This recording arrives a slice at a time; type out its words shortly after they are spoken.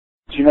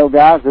you know,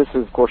 guys, this is,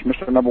 of course,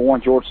 Mr. Number One,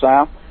 George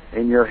South,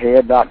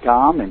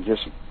 inyourhead.com, and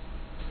just,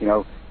 you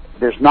know,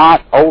 there's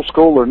not old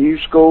school or new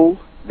school.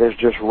 There's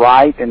just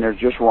right and there's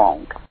just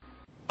wrong.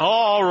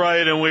 All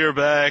right, and we are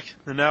back,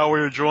 and now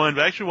we're joined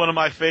by actually one of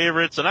my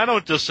favorites, and I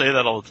don't just say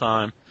that all the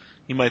time.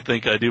 You might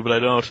think I do, but I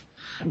don't.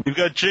 We've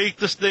got Jake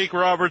the Snake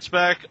Roberts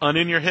back on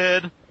In Your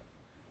Head.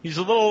 He's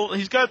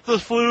got the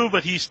flu,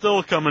 but he's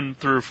still coming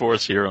through for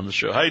us here on the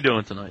show. How you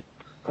doing tonight?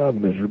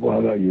 I'm miserable. How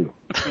about you?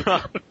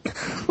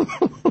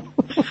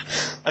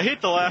 I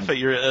hate to laugh at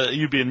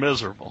you being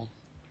miserable.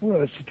 Well,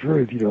 that's the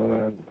truth. You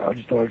know, I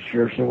just thought I'd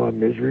share some of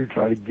my misery,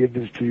 try to give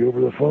this to you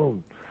over the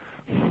phone.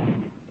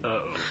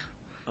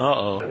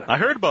 Uh-oh. I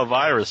heard about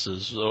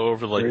viruses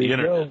over, like, the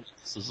internet.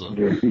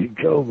 There you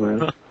go,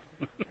 man.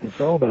 It's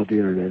all about the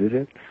internet, isn't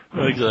it?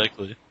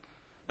 Exactly.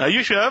 Now,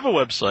 you should have a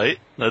website.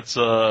 That's,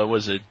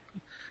 was it?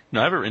 No,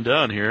 I have it written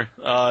down here.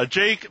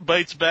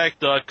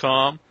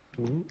 JakeBitesBack.com.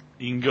 Mm-hmm.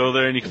 You can go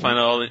there and you can find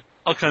all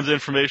kinds of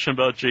information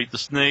about Jake the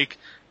Snake.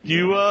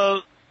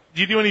 Do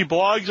you do any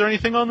blogs or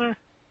anything on there?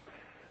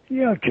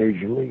 Yeah,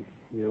 occasionally.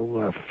 You know,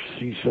 when I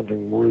see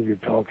something worthy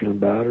of talking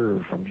about, or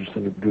if I'm just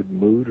in a good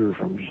mood, or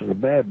if I'm just in a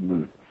bad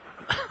mood.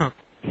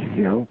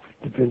 You know,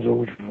 depends on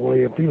which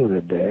way I'm feeling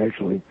that day,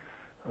 actually.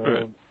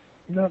 Right.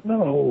 Not a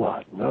whole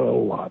lot. Not a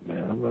whole lot,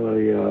 man. I'm not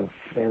a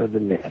fan of the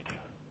net.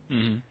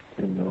 Mm-hmm.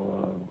 You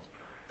know,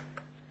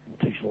 it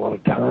takes a lot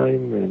of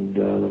time, and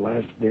the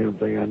last damn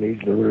thing I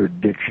need is another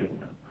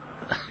addiction.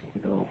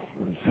 You know,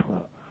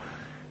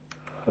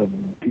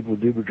 people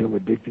do become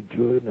addicted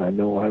to it, and I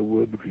know I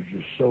would, because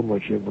there's so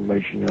much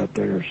information out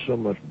there. There's so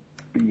much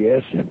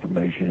BS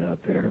information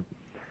out there.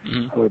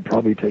 Mm-hmm. I would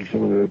probably take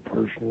some of it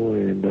personal,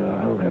 and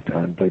I don't have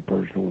time to play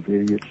personal with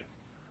idiots.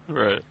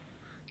 Right.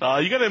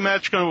 You got a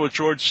match going with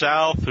George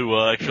South, who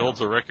actually holds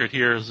the record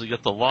here. He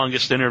got the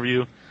longest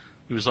interview.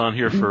 He was on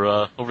here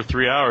for over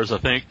 3 hours, I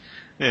think.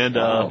 And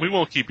we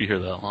won't keep you here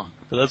that long.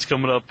 But that's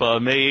coming up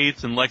May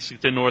 8th in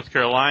Lexington, North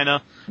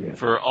Carolina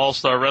for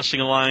All-Star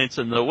Wrestling Alliance.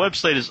 And the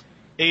website is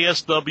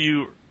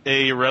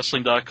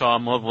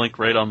aswawrestling.com. I'll have a link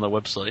right on the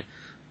website.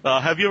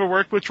 Have you ever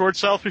worked with George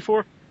South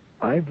before?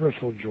 I've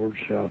wrestled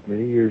George South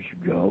many years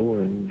ago,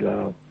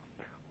 and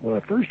when I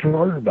first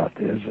heard about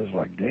this, I was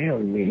like, damn, I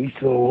mean, he's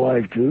still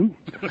alive, too?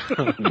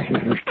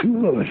 There's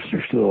two of us that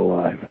are still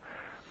alive.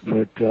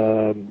 But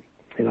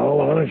in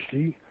all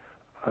honesty,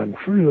 I'm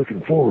truly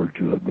looking forward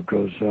to it,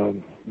 because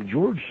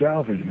George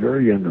South is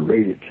very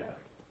underrated.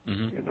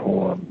 Mm-hmm. You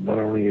know, not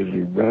only as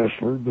a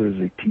wrestler, but as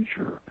a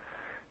teacher.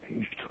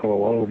 He's taught a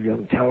lot of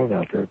young talent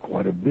out there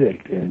quite a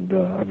bit, and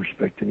I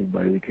respect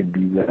anybody that can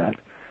do that,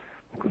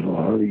 because a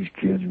lot of these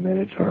kids, man,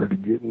 it's hard to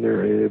get in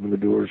their head when the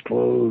door's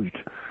closed.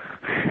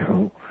 You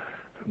know,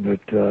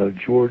 but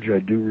George, I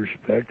do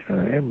respect,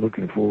 and I am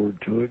looking forward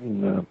to it,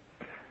 and I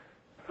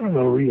don't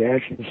know,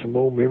 rehashing some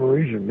old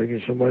memories and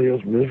making somebody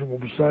else miserable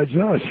besides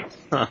us.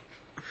 Huh.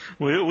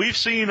 We've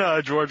seen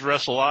George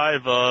wrestle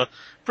live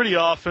pretty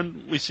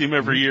often. We see him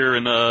every year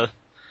in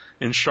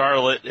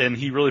Charlotte, and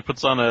he really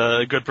puts on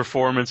a good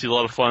performance. He's a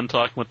lot of fun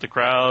talking with the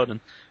crowd,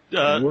 and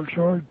he works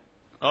hard.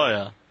 Oh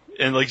yeah,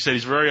 and like you said,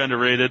 he's very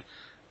underrated.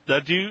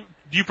 Do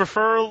you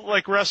prefer,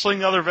 like,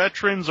 wrestling other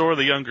veterans or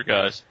the younger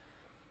guys?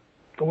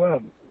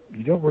 Well,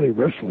 you don't really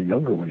wrestle the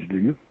younger ones, do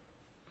you?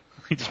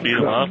 You just beat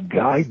them up.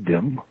 Guide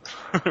them.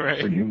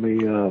 Right. Or you may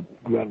go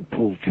out and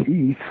pull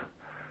teeth,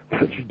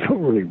 but you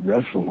don't really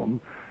wrestle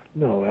them.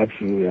 No,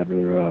 absolutely. I'd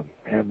rather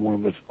have one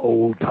of us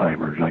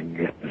old-timers I can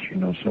get. You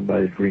know,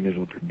 somebody that really knows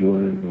what they're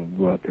doing, and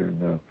we'll go out there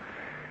and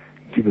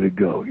give it a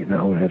go, you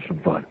know, and have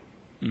some fun.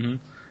 Mm-hmm.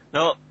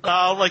 Now,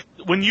 like,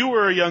 when you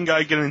were a young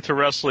guy getting into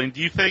wrestling,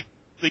 do you think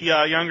the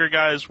younger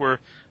guys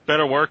were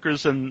better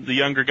workers than the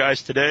younger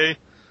guys today?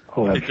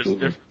 Oh,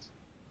 absolutely.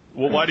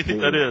 Well, why do you think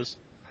that is?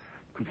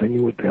 Because they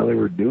knew what the hell they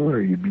were doing, or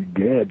you'd be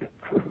dead.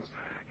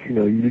 You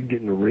know, you didn't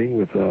get in the ring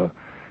with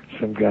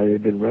some guy that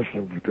had been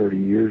wrestling for 30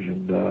 years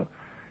and, you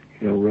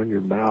know, run your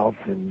mouth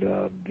and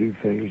do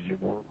things that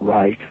weren't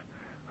right.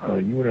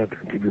 You went out there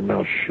and kept your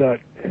mouth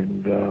shut,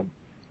 and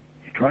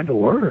you tried to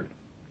learn,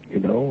 you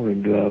know,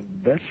 and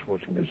that's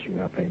what's missing,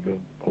 I think, a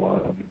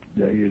lot of it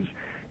today is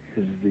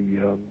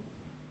the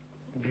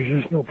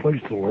there's just no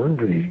place to learn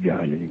for these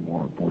guys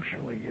anymore,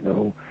 unfortunately, you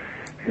know.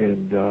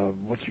 And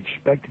what's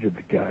expected of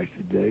the guys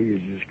today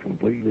is just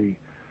completely,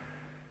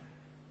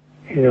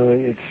 you know,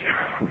 it's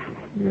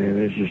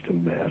just a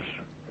mess.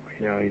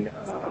 You know, I mean,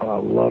 I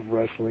love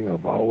wrestling.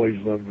 I've always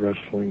loved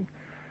wrestling.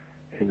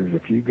 And there's a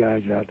few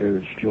guys out there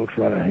that still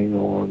try to hang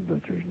on,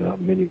 but there's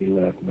not many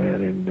left,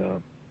 man. And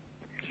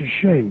it's a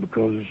shame,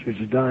 because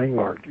it's a dying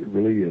art. It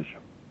really is.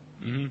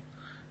 Mm-hmm.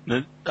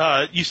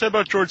 You said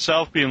about George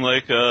South being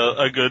like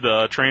a good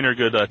trainer,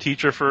 good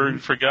teacher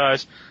for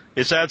guys.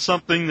 Is that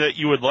something that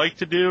you would like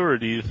to do, or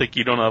do you think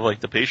you don't have,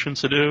 like, the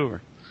patience to do?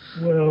 Or?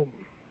 Well,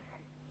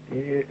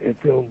 if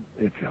they'll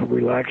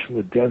relax from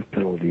the death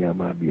penalty, I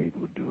might be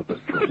able to do it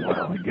for a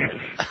while, I guess.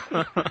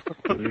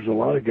 There's a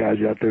lot of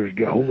guys out there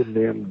that's holding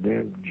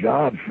damn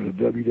jobs for the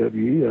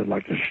WWE I'd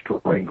like to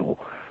strangle.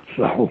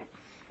 So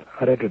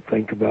I'd have to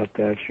think about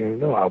that. You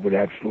know, I would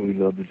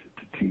absolutely love to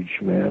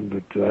teach, man,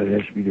 but it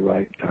has to be the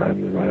right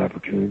time, the right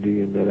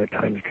opportunity, and that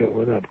time's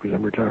coming up because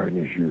I'm retiring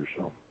this year,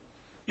 so.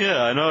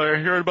 Yeah, I know. I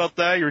heard about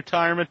that, your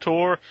retirement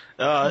tour.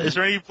 Is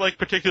there any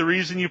particular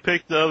reason you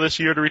picked this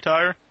year to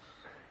retire?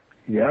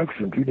 Yeah, because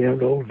I'm too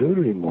damn old to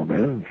do it anymore,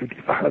 man. I'm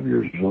 55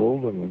 years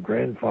old. I'm a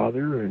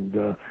grandfather, and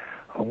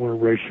I want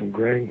to raise some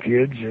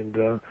grandkids, and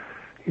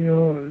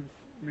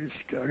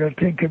I got to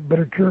take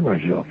better care of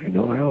myself.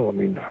 Hell, I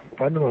mean,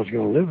 if I knew I was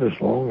going to live this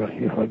long,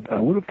 I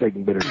would have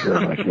taken better care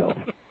of myself.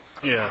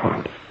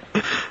 Yeah.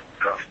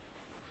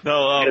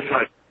 No.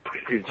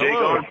 Is Jake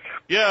on?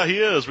 Yeah, he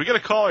is. We got a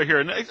caller here,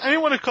 and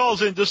anyone who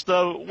calls in, just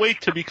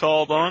wait to be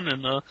called on,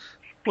 and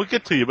we'll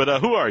get to you.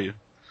 But who are you?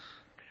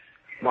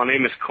 My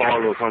name is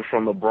Carlos. I'm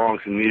from the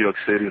Bronx in New York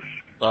City.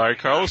 All right,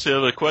 Carlos, you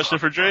have a question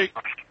for Jake?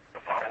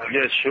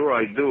 Yes, sure,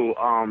 I do.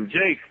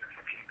 Jake,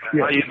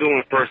 Yeah. how you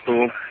doing, first of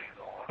all?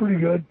 Pretty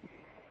good.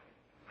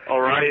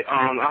 All right.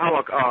 I have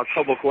a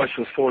couple of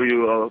questions for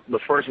you. The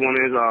first one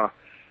is,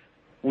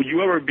 would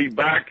you ever be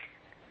back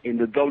in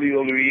the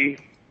WWE?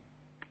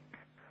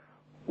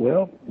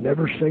 Well,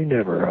 never say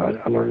never.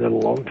 I learned that a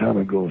long time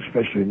ago,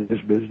 especially in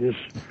this business,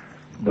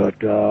 but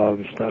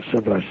it's not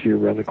something I see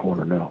around the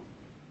corner now.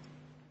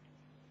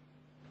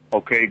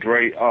 Okay,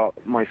 great.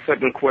 My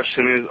second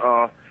question is,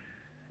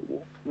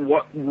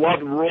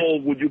 what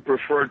role would you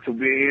prefer to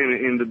be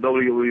in the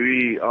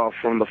WWE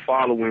from the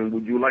following?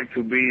 Would you like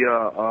to be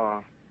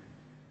a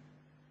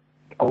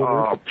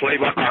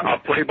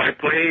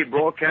play-by-play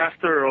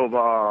broadcaster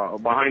or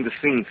behind the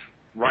scenes,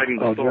 writing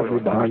the story?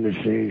 Definitely behind the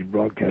scenes.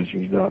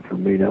 Broadcasting's not for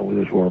me, not with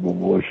this horrible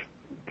voice.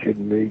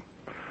 Kidding me?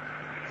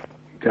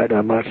 God,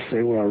 I might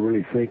say what I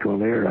really think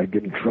on air, I'd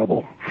get in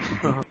trouble.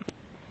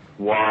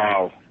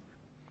 Wow.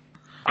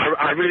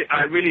 I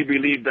really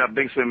believe that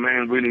Vince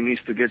McMahon really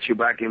needs to get you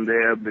back in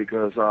there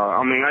because,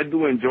 I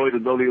do enjoy the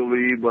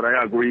WWE, but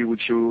I agree with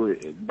you.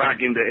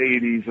 Back in the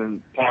 80s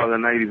and part of the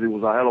 90s, it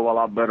was a hell of a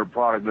lot better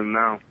product than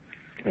now.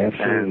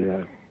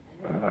 Absolutely.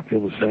 I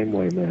feel the same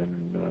way, man.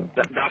 And,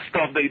 that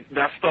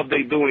stuff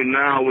they doing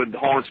now with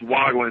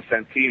Hornswoggle and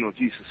Santino,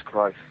 Jesus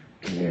Christ.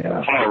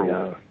 Yeah.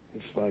 Horrible.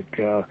 Yeah. It's like,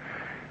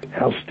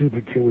 how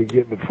stupid can we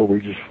get before we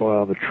just fall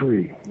out of the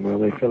tree? Well,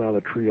 they fell out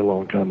of the tree a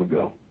long time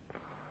ago.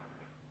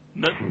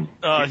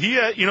 He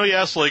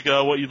asked what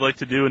you'd like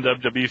to do in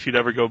WWE if you'd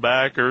ever go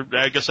back, or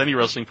I guess any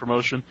wrestling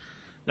promotion.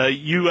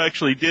 You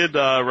actually did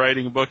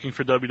writing and booking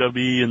for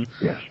WWE, and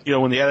yes.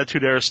 When the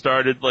Attitude Era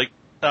started, do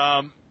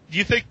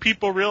you think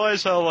people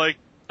realize how I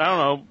don't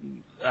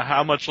know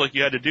how much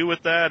you had to do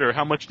with that, or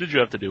how much did you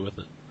have to do with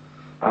it?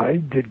 I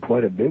did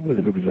quite a bit with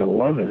it because I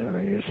love it. I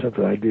mean, it's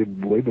something I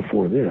did way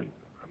before then.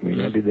 I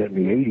mean, I did that in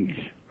the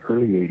 80s,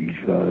 early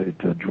 80s,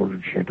 at Georgia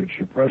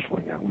Championship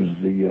Wrestling. I was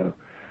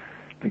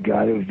the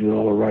guy that was doing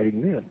all the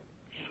writing then.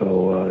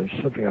 So it's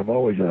something I've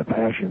always had a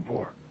passion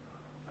for.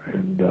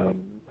 And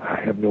I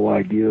have no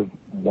idea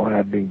why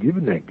I've been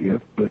given that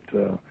gift, but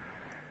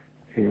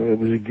it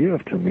was a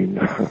gift. I mean,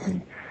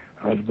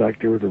 I was back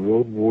there with the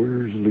Road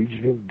Warriors,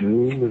 Legion of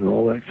Doom, and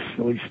all that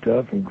silly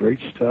stuff, and great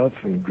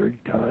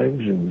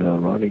times, and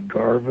Ronnie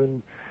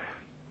Garvin,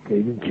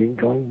 even King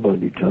Kong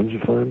Bundy, tons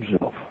of fun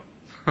himself.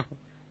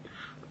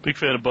 Big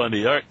fan of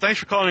Bundy. All right,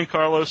 thanks for calling in,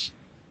 Carlos.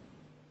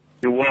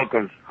 You're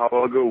welcome. Have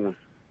a good one.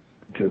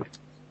 Too.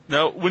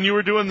 Now, when you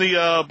were doing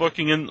the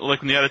booking in,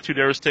 when the Attitude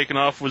Era was taken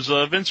off, was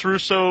Vince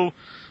Russo?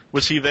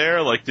 Was he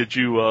there? Did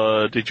you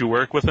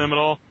work with him at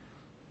all?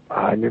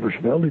 I never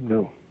smelled him.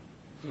 No.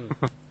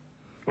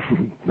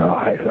 No,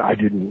 I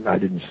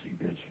didn't see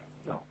Vince.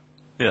 No.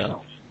 Yeah.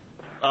 No.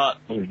 I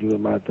was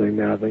doing my thing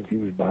now. I think he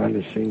was behind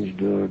the scenes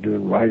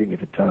doing writing at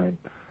the time.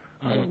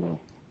 I don't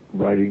know,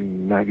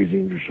 writing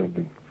magazines or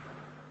something.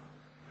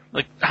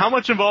 How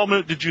much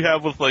involvement did you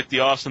have with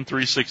the Austin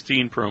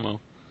 316 promo?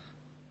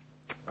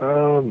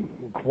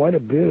 Quite a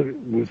bit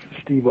with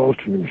Steve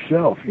Austin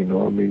himself. I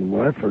mean,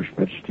 when I first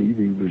met Steve,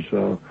 he was,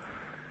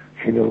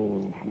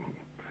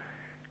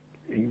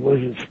 he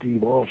wasn't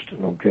Steve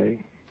Austin,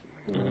 okay?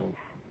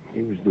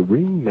 He was the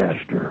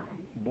ringmaster.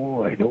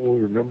 Boy, I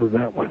don't remember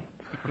that one.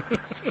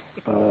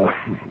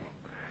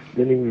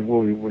 Then he was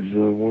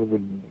one of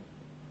the,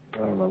 I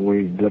don't know,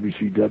 when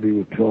WCW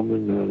with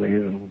Pillman, they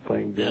had a little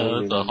thing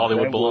down. Yeah, the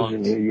Hollywood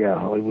Blondes. Yeah,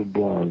 Hollywood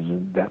Blondes,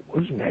 and that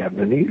wasn't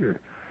happening either.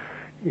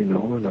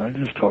 And I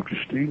just talked to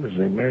Steve and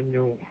say, man,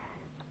 you're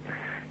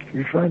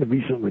trying to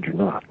be something that you're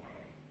not.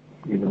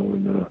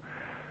 And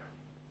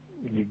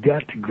you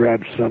got to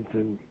grab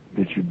something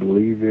that you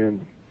believe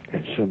in,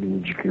 and something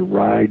that you can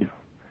ride,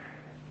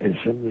 and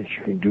something that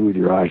you can do with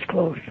your eyes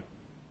closed.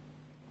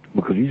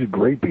 Because he's a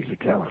great piece of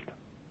talent.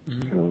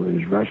 Mm-hmm.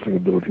 His wrestling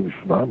ability was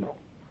phenomenal.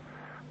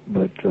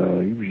 But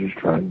he was just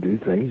trying to do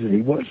things, and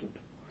he wasn't.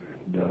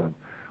 And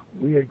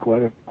we had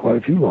quite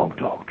a few long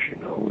talks,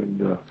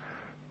 and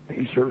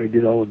he certainly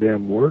did all the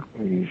damn work,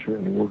 and he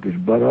certainly worked his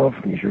butt off,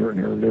 and he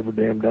certainly earned every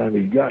damn dime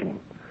he's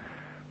gotten.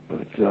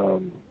 But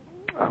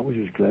I was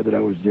just glad that I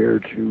was there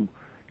to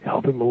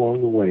help him along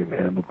the way,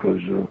 man,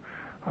 because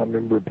I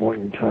remember a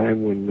point in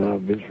time when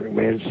Vince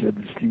McMahon said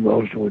that Steve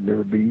Austin would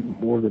never be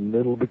more than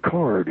middle of the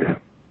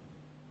card.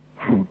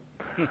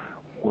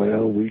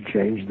 Well, we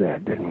changed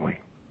that, didn't we?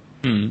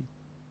 Hmm.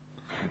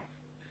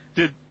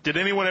 Did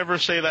anyone ever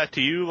say that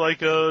to you, like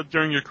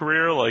during your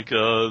career, like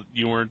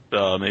you weren't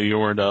maybe you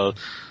weren't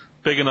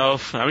big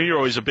enough? I mean, you're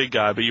always a big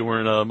guy, but you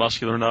weren't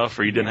muscular enough,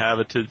 or you didn't have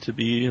it to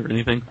be, or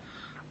anything.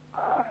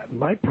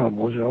 My problem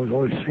was I was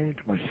always saying it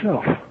to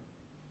myself.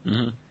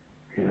 Mm-hmm.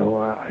 You know,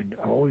 I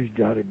always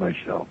doubted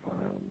myself.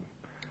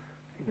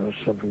 You know,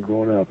 something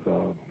growing up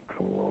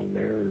come along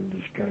there and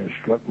just kind of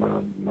struck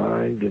my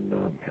mind and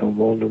held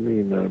on to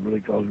me, and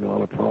really caused me a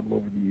lot of problem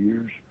over the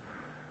years.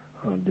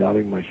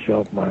 Doubting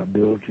myself, my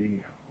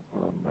ability,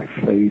 my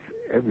faith,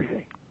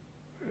 everything.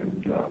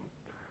 And, you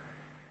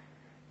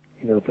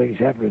know, things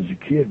happen as a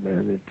kid,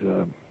 man, it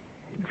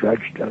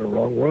drags you down the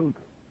wrong road.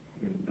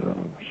 And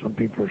some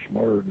people are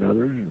smarter than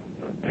others,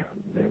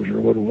 and damn sure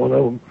wasn't one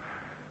of them,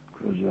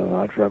 because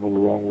I traveled the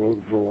wrong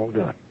road for a long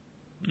time.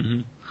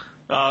 Mm-hmm.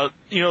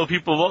 You know,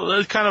 people,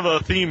 there's kind of a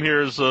theme here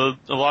is a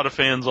lot of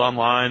fans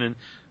online, and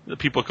the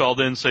people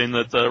called in saying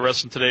that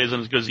wrestling today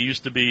isn't as good as it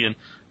used to be. And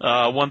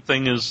one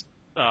thing is,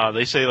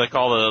 they say like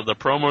all the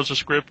promos are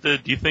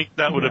scripted. Do you think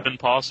that would have been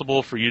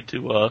possible for you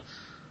to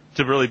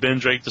really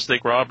binge Jake the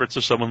Snake Roberts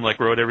if someone like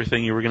wrote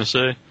everything you were going to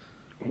say?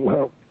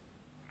 Well,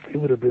 it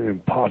would have been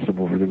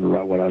impossible for them to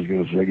write what I was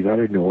going to say, because I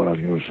didn't know what I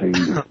was going to say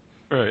either.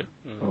 Right.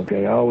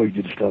 Okay, I always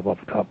did stuff off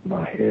the top of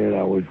my head. I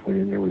always went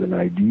in there with an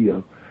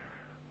idea,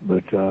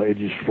 but it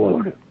just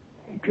flowed.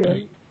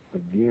 Okay?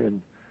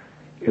 Again,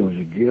 it was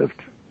a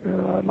gift.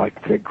 I'd like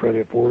to take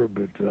credit for it,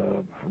 but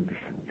I'm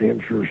just damn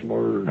sure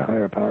smarter and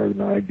higher power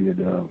than I did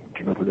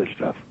came up with this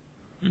stuff.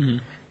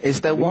 Mm-hmm. Is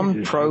there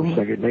one promo?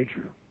 Second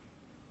nature.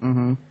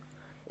 Mm-hmm.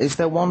 Is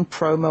there one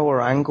promo or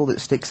angle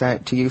that sticks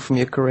out to you from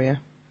your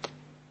career?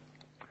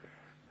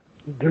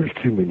 There's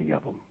too many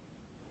of them.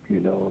 You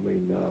know, I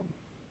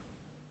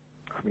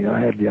mean, I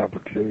had the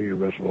opportunity to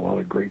wrestle a lot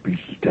of great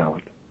pieces of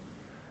talent,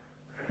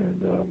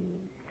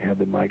 and had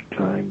the mic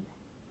time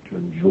to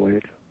enjoy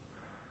it.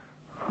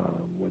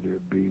 Whether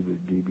it be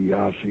with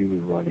DiBiase,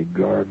 with Ronnie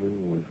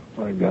Garvin, with,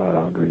 my God,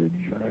 Andre the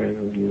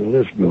Giant, the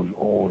list goes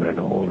on and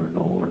on and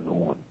on and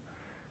on.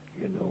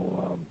 You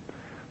know,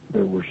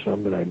 there were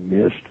some that I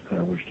missed, that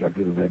I wish I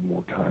could have had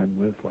more time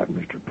with, like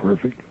Mr.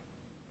 Perfect.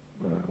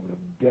 I would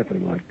have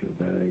definitely liked to have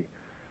had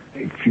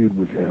a feud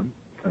with him.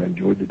 I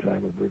enjoyed the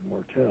time with Rick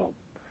Martel.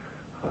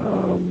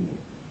 I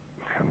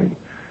mean,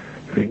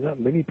 there's not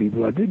many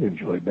people I didn't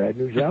enjoy. Bad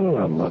News Allen,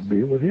 I loved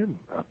being with him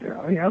out there.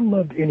 I mean, I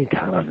loved any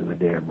time I was in the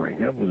damn ring.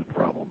 That was a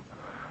problem.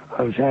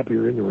 I was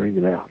happier in the ring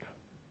than out.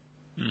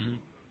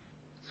 Mm-hmm.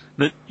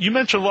 You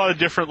mentioned a lot of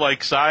different,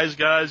 like, size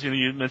guys. You know,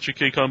 you mentioned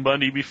King Kong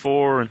Bundy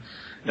before, and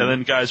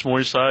then guys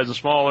more size and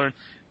smaller.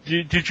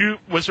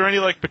 Was there any,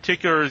 like,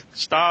 particular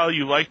style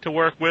you liked to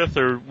work with,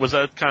 or was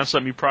that kind of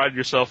something you prided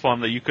yourself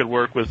on, that you could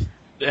work with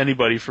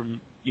anybody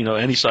from, you know,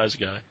 any size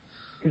guy?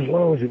 As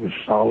long as it was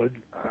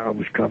solid, I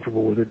was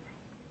comfortable with it.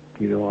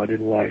 You know, I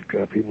didn't like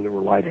people that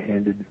were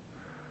light-handed,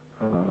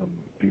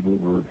 people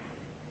that were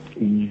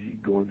easy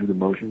going through the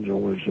motions. I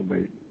wanted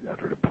somebody out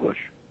there to push,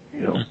 you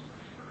know.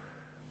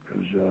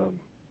 Because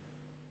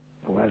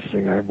the last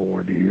thing I ever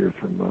wanted to hear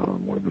from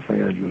one of the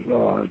fans was,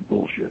 "Oh, that's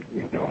bullshit,"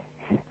 you know.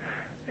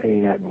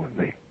 Ain't happening with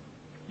me.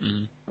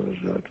 Mm-hmm. Because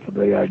the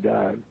day I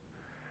died,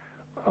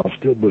 I'll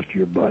still bust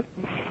your butt.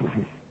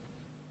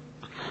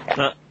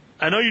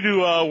 I know you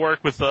do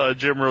work with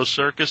Jim Rose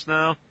Circus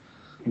now.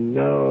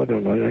 No, I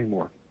don't know that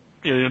anymore.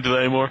 You don't do that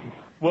anymore?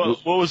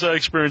 What was that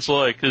experience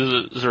like?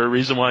 Is there a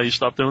reason why you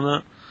stopped doing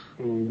that?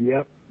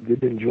 Yep,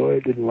 didn't enjoy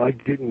it, didn't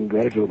like it, and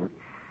glad it's over.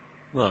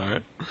 All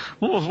right,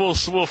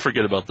 we'll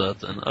forget about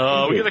that then.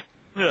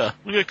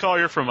 We get a call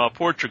here from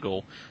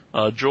Portugal,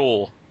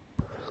 Joel.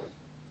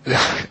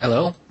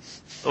 Hello.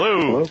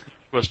 Hello.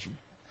 Question.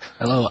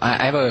 Hello,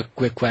 I have a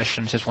quick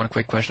question, just one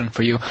quick question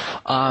for you.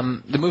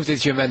 The move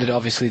that you invented,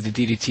 obviously, the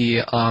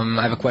DDT,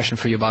 I have a question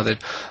for you about it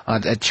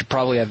that you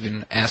probably have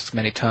been asked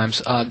many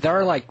times. There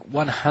are like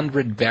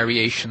 100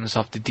 variations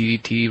of the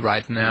DDT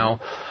right now.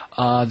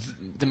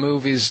 The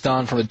move is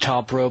done from the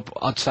top rope,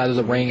 outside of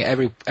the ring,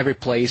 every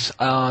place.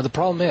 The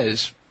problem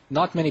is,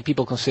 not many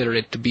people consider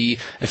it to be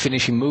a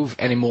finishing move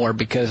anymore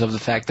because of the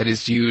fact that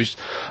it's used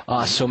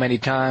so many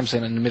times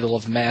and in the middle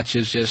of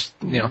matches, just,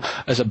 you know,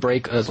 as a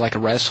break, as like a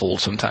wrestle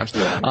sometimes.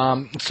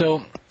 Yeah.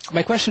 So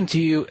my question to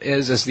you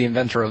is, as the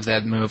inventor of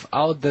that move,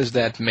 how does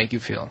that make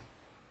you feel?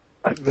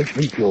 It makes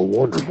me feel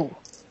wonderful.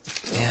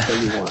 Yeah. I'll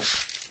tell you why.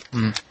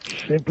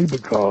 Simply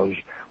because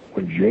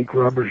when Jake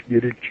Roberts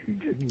did it, you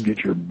didn't get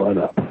your butt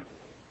up.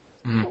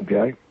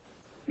 Okay?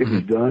 It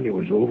was done, it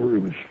was over,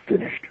 it was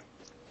finished.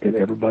 And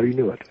everybody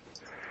knew it.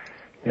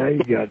 Now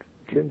you got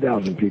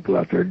 10,000 people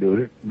out there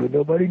doing it, but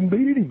nobody can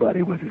beat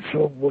anybody with it.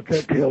 So what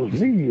that tells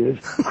me is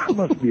I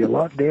must be a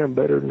lot damn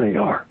better than they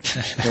are.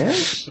 Yeah?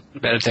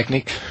 Better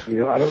technique.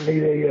 You know, I don't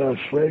need a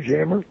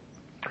sledgehammer.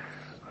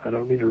 I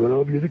don't need to run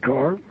over you the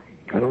car.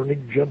 I don't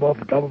need to jump off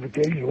the top of a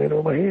cage and land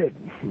on my head.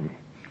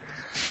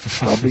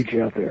 I'll beat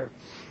you out there.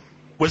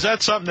 Was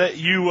that something that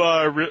you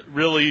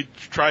really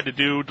tried to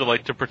do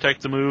to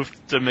protect the move,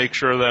 to make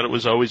sure that it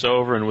was always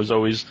over and was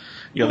always,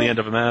 you know, the end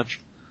of a match?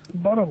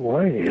 Bottom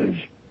line is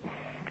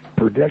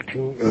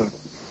protecting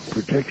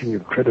your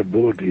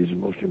credibility is the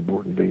most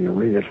important thing in the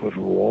ring. That's what's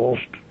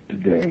lost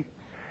today.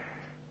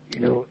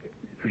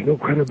 There's no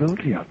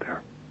credibility out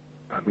there.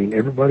 I mean,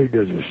 everybody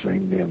does the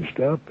same damn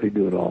stuff. They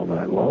do it all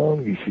night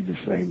long. You see the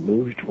same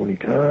moves 20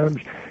 times.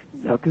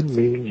 Nothing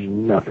means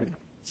nothing.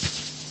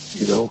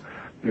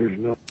 There's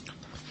no...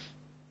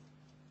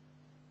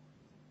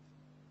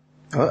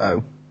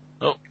 Uh-oh.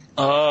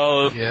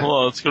 Yeah. Hold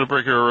on, let's go to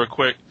break here real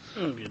quick.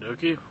 Okie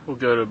dokie. We'll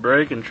go to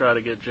break and try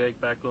to get Jake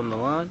back on the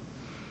line.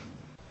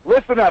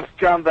 Listen up,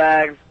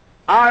 scumbags.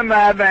 I'm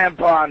Madman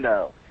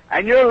Pondo,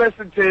 and you're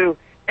listening to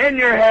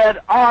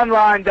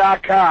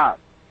InYourHeadOnline.com.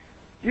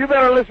 You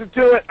better listen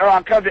to it, or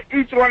I'll come to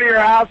each one of your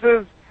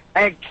houses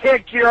and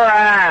kick your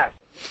ass.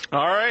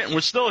 All right, and we're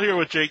still here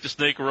with Jake the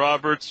Snake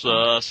Roberts.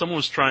 Someone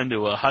was trying to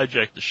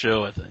hijack the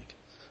show, I think.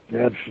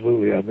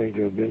 Absolutely. I think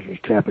Vince was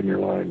tapping your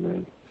line,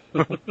 man.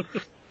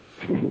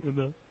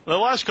 The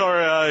last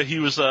caller, he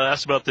was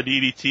asked about the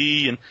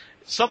DDT, and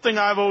something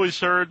I've always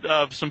heard,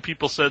 some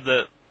people said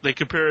that they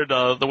compared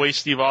the way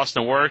Steve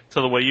Austin worked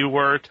to the way you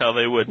worked, how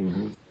they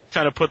would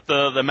kind of put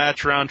the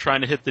match around trying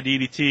to hit the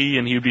DDT,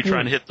 and he would be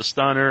trying to hit the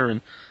stunner.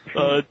 And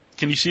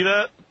can you see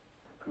that?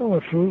 Oh,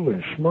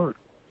 absolutely. It's smart.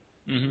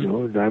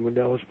 Diamond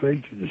Dallas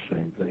Page did the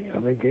same thing.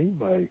 I think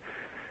anybody...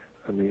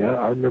 I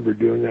remember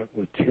doing that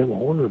with Tim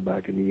Horner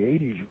back in the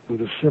 80s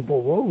with a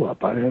simple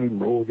roll-up. I'd have him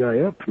roll a guy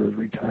up 2 or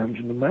 3 times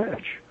in the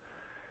match.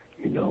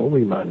 We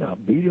might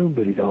not beat him,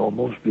 but he'd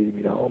almost beat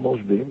him.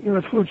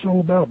 That's what it's all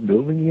about,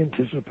 building the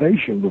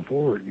anticipation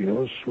before it.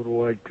 It's sort of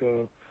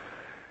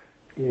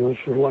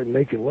like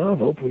making love.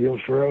 Hopefully you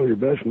don't start out with your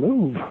best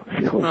move.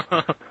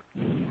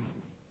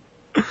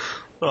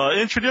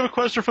 Inch, do you have a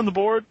question from the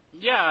board?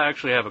 Yeah, I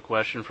actually have a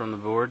question from the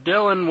board.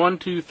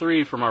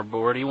 Dylan123 from our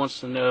board. He wants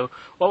to know,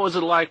 what was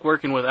it like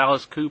working with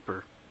Alice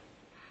Cooper?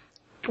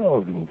 Oh,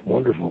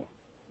 wonderful.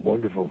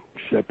 Wonderful.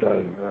 Except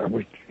I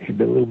wish he'd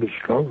been a little bit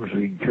stronger so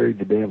he carried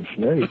the damn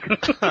snake.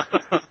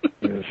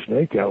 The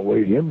snake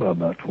outweighed him by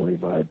about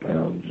 25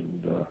 pounds.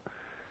 And,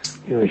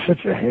 he's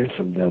such a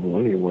handsome devil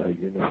anyway,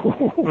 It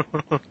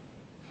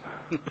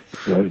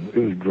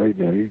was great,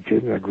 man. Are you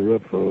kidding? I grew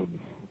up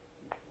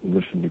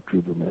listening to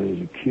Cooper, man,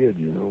 as a kid,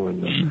 in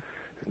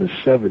the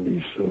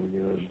 70s. So,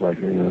 it was like,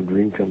 a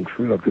dream come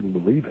true. I couldn't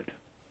believe it.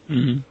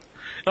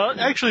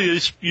 Actually,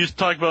 you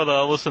talk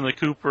about listening to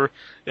Cooper,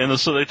 and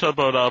so they talked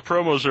about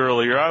promos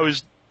earlier. I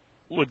always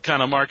would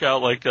kind of mark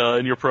out,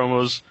 in your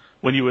promos,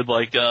 when you would,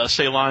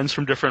 say lines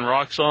from different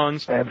rock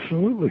songs.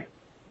 Absolutely.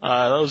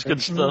 That was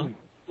good stuff.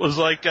 Was,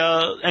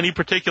 any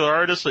particular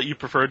artist that you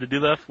preferred to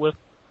do that with?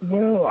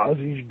 Well,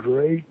 Ozzy's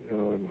great.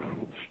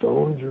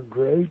 Stones are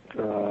great.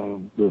 The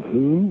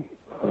Who.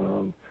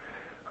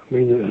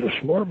 A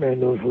smart man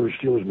knows where to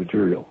steal his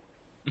material.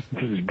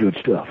 This is good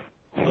stuff.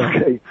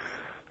 Okay?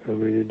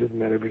 It doesn't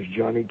matter if it's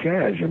Johnny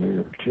Cash, or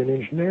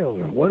 10-inch nails,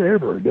 or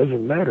whatever. It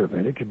doesn't matter,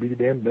 man. It could be the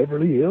damn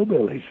Beverly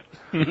Hillbillies.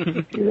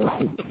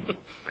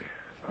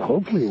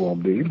 Hopefully it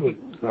won't be, but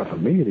not for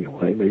me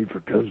anyway. Maybe for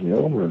Cousin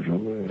Elmer or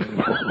something.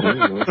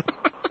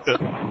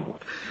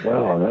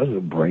 Wow, that was a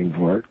brain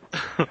fart.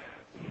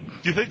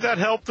 Do you think that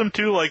helped them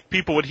too?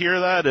 People would hear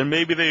that, and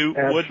maybe they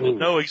wouldn't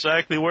know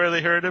exactly where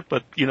they heard it,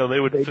 but they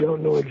would. They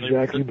don't know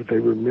exactly, but they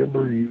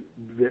remember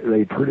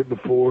they've heard it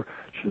before,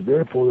 so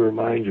therefore their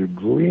minds are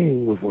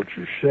agreeing with what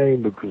you're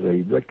saying because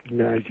they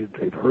recognize it.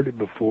 They've heard it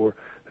before.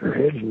 Their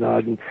head's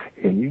nodding,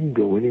 and you can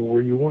go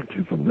anywhere you want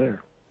to from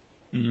there.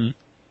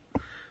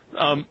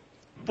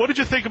 What did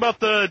you think about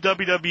the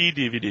WWE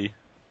DVD?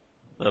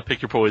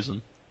 Pick Your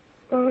Poison.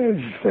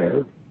 It's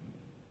fair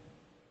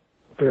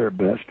at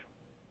best.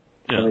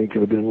 Yeah. I think it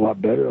could have been a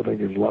lot better. I think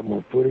there's a lot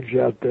more footage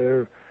out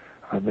there.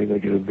 I think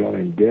they could have gone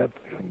in depth.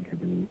 I think it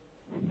could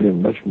have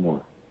been much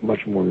more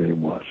than it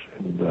was.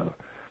 And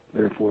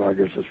therefore, I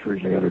guess that's the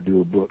reason I got to do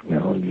a book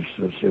now and just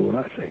say what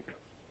I think.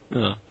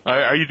 Yeah.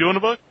 Are you doing a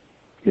book?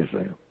 Yes,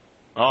 I am.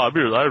 Oh, I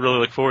really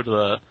look forward to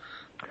that.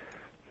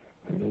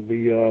 It'll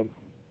be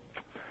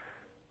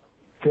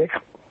thick,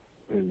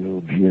 and it'll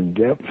be in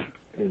depth,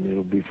 and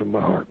it'll be from my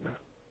heart, man.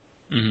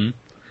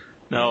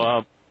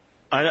 Now,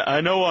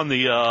 I know on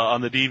the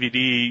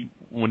DVD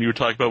when you were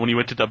talking about when you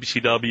went to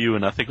WCW,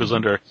 and I think it was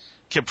under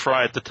Kip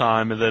Fry at the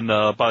time, and then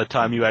by the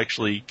time you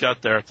actually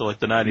got there after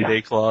the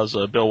 90-day clause,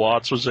 Bill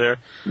Watts was there.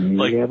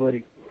 Yeah,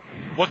 buddy.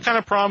 What kind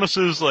of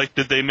promises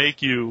did they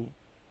make you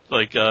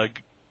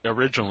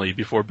originally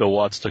before Bill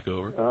Watts took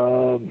over?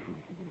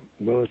 Well,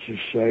 let's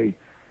just say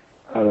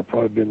I'd have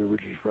probably been the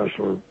richest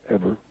wrestler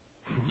ever.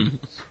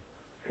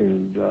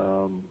 And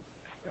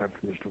after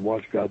Mr.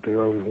 Watts got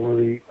there, I was one of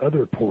the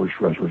other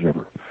poorest wrestlers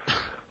ever.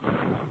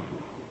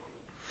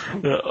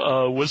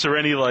 Was there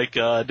any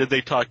did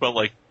they talk about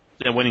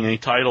winning any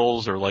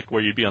titles or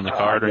where you'd be on the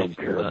card? I don't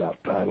care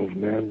about titles,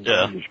 man.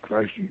 Yeah. Jesus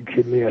Christ, you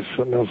kidding me? That's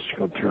something else that's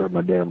going to tear up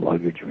my damn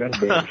luggage. You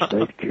got a damn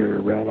snake to carry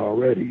around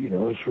already.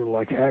 It's sort of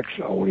like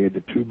Hacksaw when he had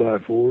the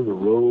 2x4, the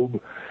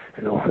robe,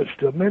 and all that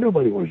stuff. Man,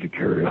 nobody wants to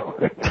carry all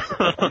that.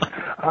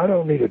 I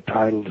don't need a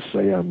title to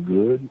say I'm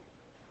good.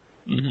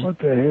 What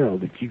the hell?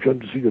 Did you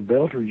come to see the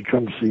belt or you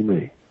come to see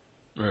me?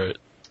 Right.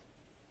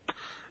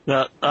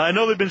 Now, I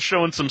know they've been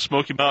showing some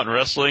Smoky Mountain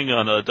Wrestling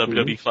on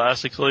WWE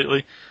Classics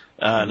lately.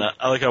 And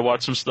I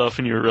watched some stuff,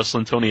 and you were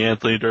wrestling Tony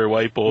Anthony, Dirty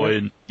White Boy,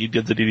 and you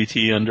did the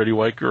DDT on Dirty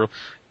White Girl.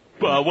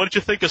 What did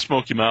you think of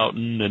Smoky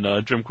Mountain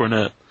and Jim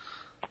Cornette?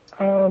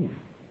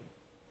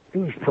 It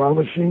was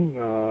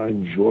promising. I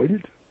enjoyed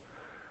it.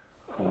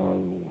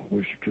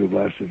 Wish it could have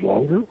lasted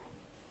longer.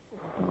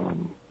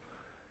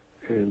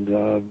 These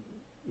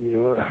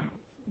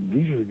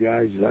are the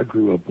guys that I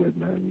grew up with,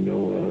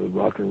 man.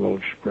 Rock and Roll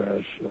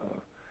Express.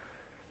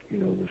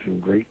 There's some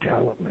great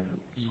talent,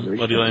 man.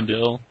 Buddy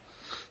Landell.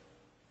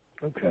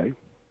 Okay.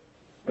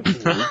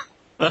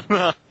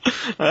 Okay.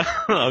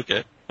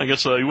 I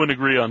guess you wouldn't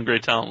agree on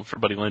great talent for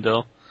Buddy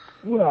Landell.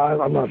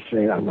 Well, I'm not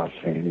saying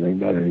anything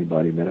about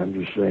anybody, man. I'm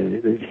just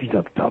saying he's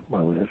at the top of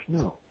my list.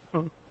 No.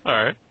 All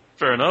right.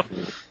 Fair enough.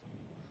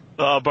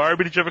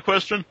 Barbie, did you have a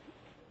question?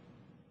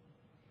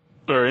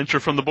 Or intro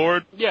from the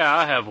board? Yeah,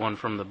 I have one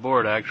from the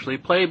board, actually.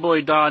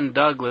 Playboy Don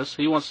Douglas,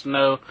 he wants to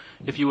know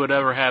if you would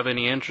ever have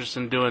any interest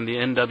in doing the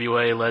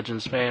NWA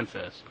Legends Fan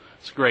Fest.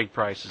 It's a great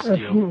prices deal.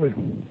 Absolutely.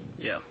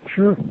 Yeah.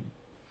 Sure,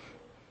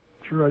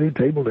 I do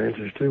table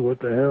dances, too. What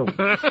the hell?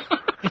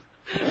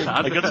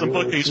 I got some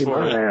bookings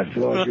for it. Ass,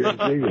 so I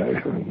guarantee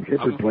you,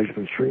 hip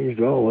replacement strings,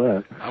 all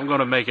that. I'm going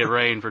to make it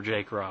rain for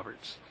Jake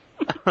Roberts.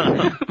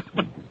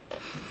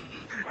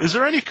 Is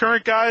there any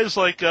current guys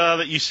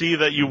that you see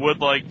that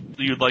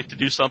you'd like to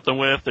do something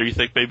with, or you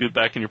think maybe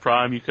back in your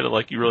prime you could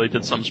have you really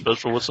did something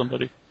special with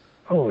somebody?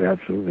 Oh,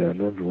 absolutely. I'd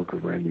love to work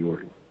with Randy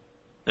Orton.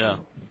 Yeah.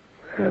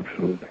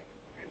 Absolutely.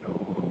 I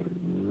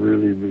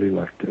really, really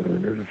like to.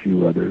 And there's a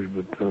few others,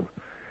 but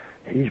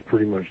he's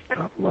pretty much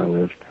top of my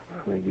list.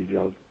 I think he's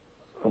got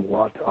a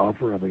lot to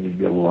offer. I think he's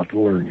got a lot to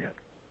learn yet.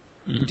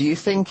 Do you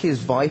think his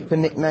Viper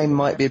nickname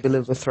might be a bit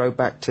of a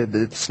throwback to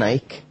the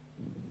Snake?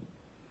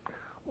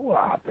 Well,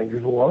 I think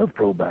there's a lot of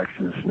throwbacks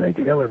to the Snake.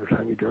 Hell, every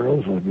time you turn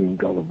on something, you can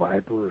call a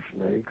Viper or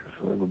Snake or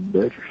son of a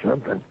bitch or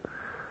something.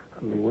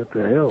 I mean, what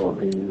the hell? I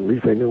mean, at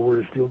least they know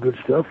where to steal good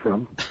stuff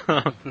from.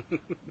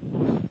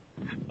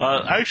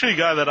 Actually, a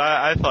guy that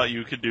I thought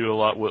you could do a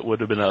lot with would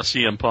have been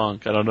CM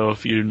Punk. I don't know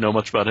if you know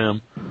much about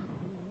him.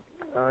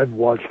 I've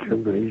watched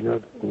him, but he's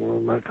not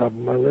on my top of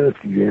my list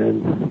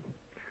again.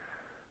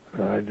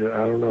 I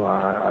don't know.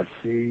 I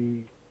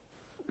see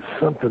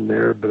something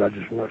there, but I'm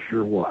just not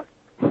sure what.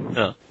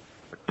 Yeah.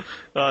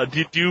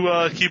 Do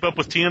you keep up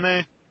with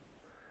TNA?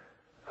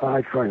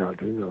 I try not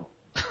to, no.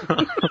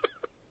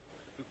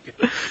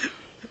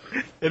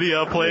 Any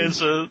plans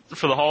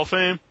for the Hall of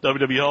Fame,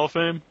 WWE Hall of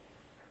Fame?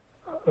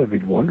 That'd be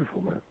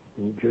wonderful, man.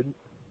 Are you kidding?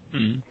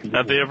 Mm-hmm.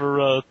 Have they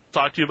ever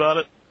talked to you about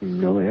it?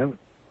 No, they haven't.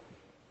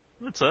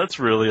 That's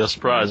really a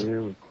surprise.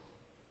 Maybe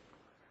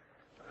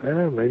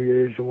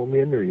they just don't want me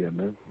in there yet,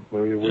 man.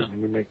 Maybe they're waiting for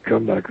me to make a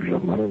comeback or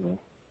something. I don't know.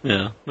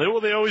 Yeah.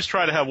 They always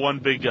try to have one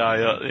big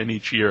guy in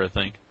each year, I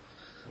think.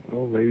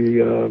 Well,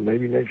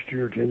 maybe next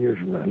year or 10 years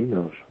from now. Who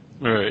knows?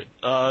 All right.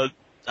 I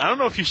don't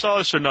know if you saw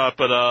this or not,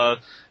 but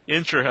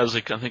Incher has,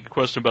 I think, a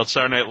question about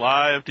Saturday Night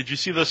Live. Did you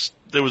see this?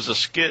 There was a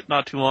skit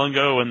not too long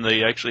ago, and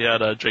they actually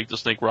had Jake the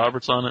Snake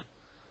Roberts on it.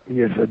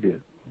 Yes, I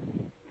did.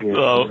 Yeah,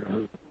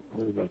 I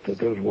heard about that.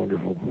 That was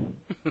wonderful.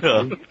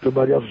 Yeah.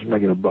 Somebody else is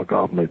making a buck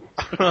off me.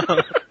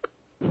 I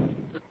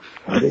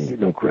didn't get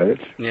no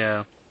credits.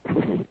 Yeah.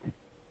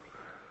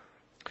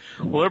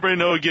 Well, everybody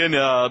know again,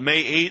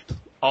 May 8th,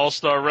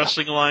 All-Star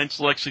Wrestling Alliance,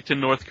 Lexington,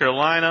 North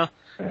Carolina.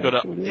 Go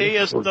to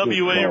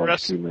ASWA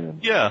Wrestling.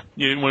 Yeah,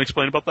 you want to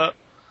explain about that?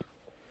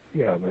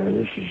 Yeah, man,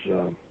 this is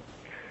a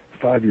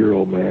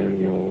 5-year-old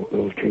man,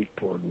 little Kate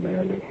Thornton,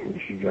 man, and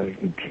she got a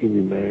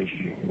leukemia, man.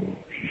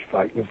 She's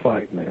fighting the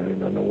fight, man,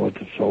 and I know what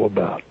it's all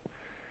about.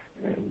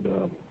 And,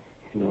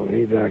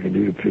 anything I can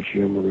do to pitch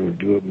in, we're going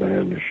to do it,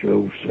 man. The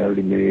show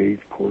Saturday, May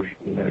 8th, of course,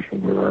 National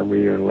Guard Army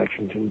here in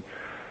Lexington,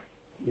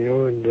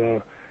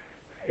 and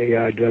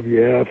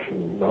AIWF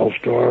and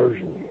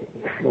All-Stars and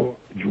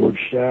George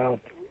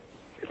South.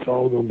 It's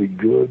all going to be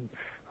good.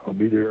 I'll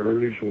be there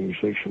early so we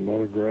can shake some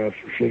autographs,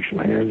 or shake some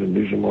hands and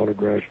do some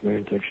autographs,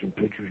 man, take some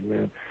pictures,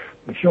 man.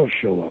 But y'all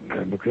show up,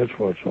 man, because that's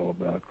what it's all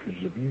about. Because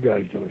if you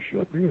guys don't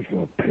show up, you're just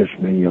going to piss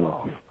me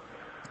off.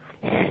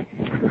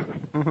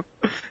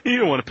 You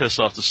don't want to piss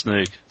off the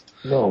snake.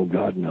 No,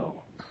 God,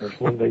 no. That's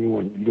one thing you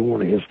want. You don't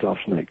want a hissed off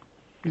snake.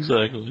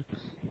 Exactly.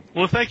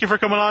 Well, thank you for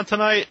coming on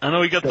tonight. I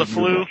know you got the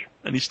flu,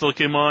 and you still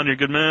came on. You're a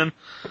good man.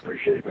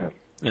 Appreciate it, man.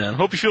 Yeah, and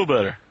hope you feel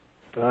better.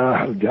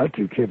 I've got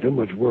to. Can't feel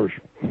much worse.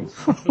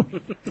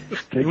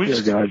 Take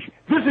care, guys.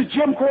 This is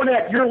Jim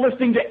Cornette. You're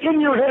listening to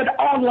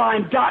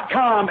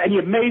InYourHeadOnline.com, and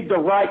you made the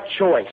right choice.